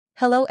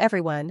Hello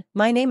everyone,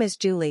 my name is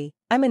Julie,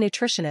 I'm a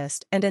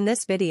nutritionist, and in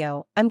this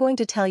video, I'm going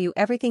to tell you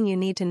everything you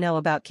need to know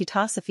about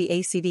Ketosophy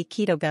ACV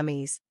Keto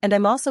Gummies, and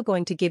I'm also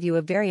going to give you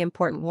a very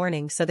important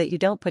warning so that you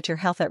don't put your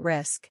health at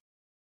risk.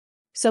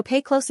 So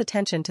pay close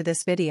attention to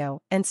this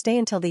video and stay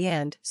until the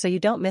end so you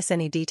don't miss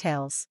any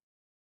details.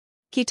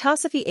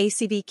 Ketosophy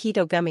ACV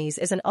Keto Gummies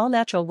is an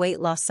all-natural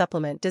weight loss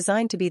supplement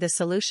designed to be the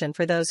solution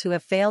for those who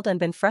have failed and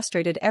been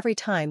frustrated every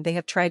time they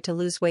have tried to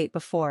lose weight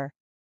before.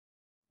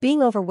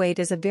 Being overweight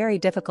is a very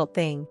difficult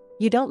thing.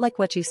 You don't like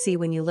what you see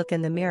when you look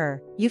in the mirror,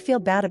 you feel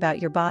bad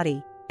about your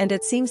body, and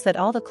it seems that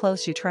all the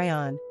clothes you try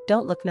on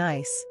don't look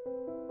nice.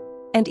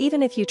 And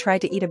even if you try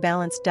to eat a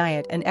balanced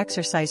diet and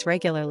exercise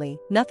regularly,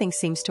 nothing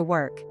seems to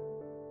work.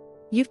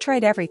 You've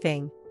tried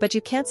everything, but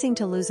you can't seem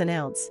to lose an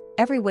ounce.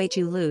 Every weight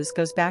you lose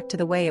goes back to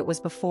the way it was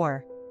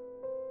before.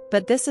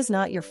 But this is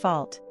not your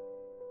fault.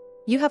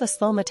 You have a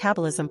slow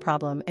metabolism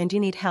problem and you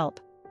need help.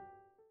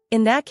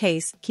 In that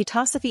case,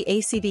 Ketosophy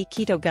ACV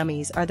Keto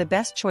Gummies are the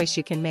best choice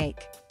you can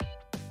make.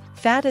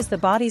 Fat is the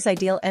body's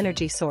ideal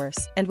energy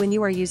source, and when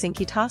you are using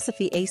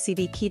Ketosophy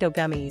ACV Keto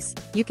Gummies,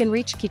 you can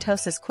reach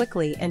ketosis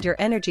quickly and your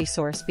energy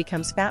source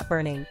becomes fat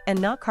burning and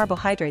not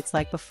carbohydrates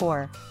like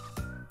before.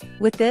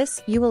 With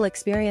this, you will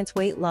experience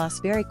weight loss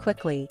very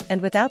quickly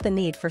and without the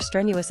need for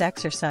strenuous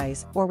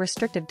exercise or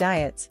restrictive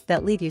diets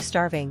that leave you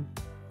starving.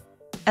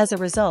 As a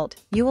result,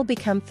 you will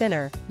become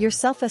thinner, your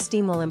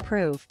self-esteem will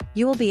improve,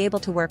 you will be able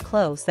to wear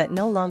clothes that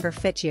no longer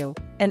fit you,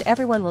 and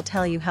everyone will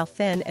tell you how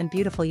thin and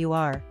beautiful you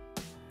are.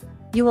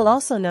 You will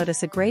also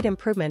notice a great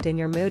improvement in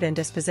your mood and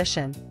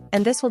disposition,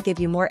 and this will give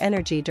you more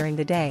energy during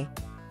the day.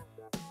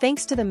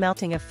 Thanks to the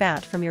melting of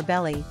fat from your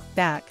belly,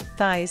 back,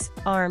 thighs,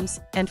 arms,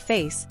 and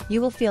face,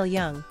 you will feel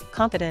young,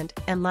 confident,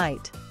 and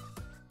light.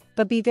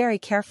 But be very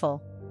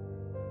careful.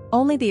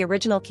 Only the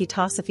original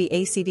Ketosophy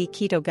ACV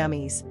Keto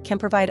Gummies can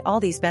provide all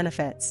these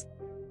benefits.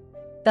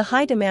 The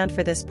high demand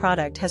for this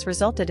product has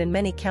resulted in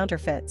many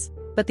counterfeits,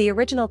 but the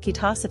original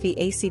Ketosophy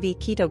ACV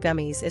Keto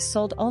Gummies is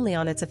sold only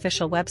on its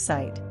official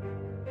website.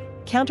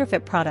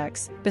 Counterfeit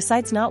products,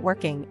 besides not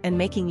working and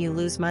making you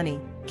lose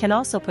money, can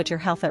also put your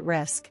health at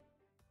risk.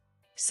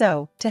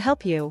 So, to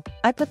help you,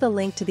 I put the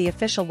link to the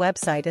official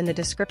website in the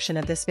description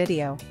of this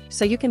video,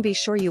 so you can be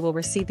sure you will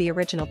receive the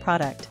original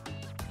product.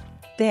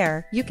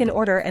 There, you can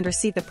order and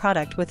receive the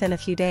product within a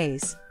few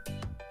days.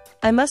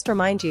 I must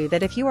remind you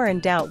that if you are in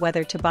doubt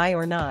whether to buy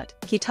or not,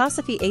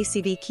 Ketosophy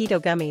ACV Keto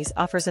Gummies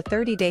offers a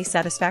 30-day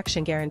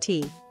satisfaction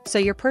guarantee, so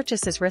your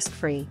purchase is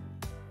risk-free.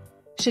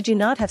 Should you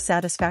not have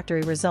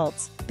satisfactory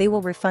results, they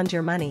will refund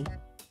your money.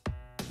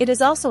 It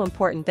is also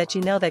important that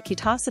you know that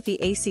Ketosophy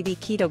ACV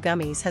Keto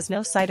Gummies has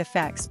no side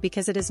effects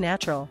because it is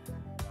natural.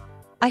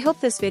 I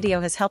hope this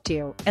video has helped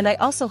you, and I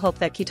also hope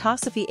that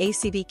Ketosophy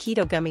ACV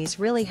Keto Gummies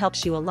really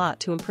helps you a lot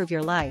to improve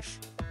your life.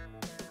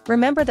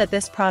 Remember that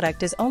this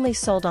product is only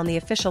sold on the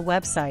official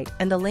website,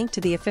 and the link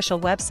to the official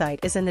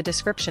website is in the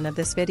description of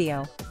this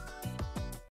video.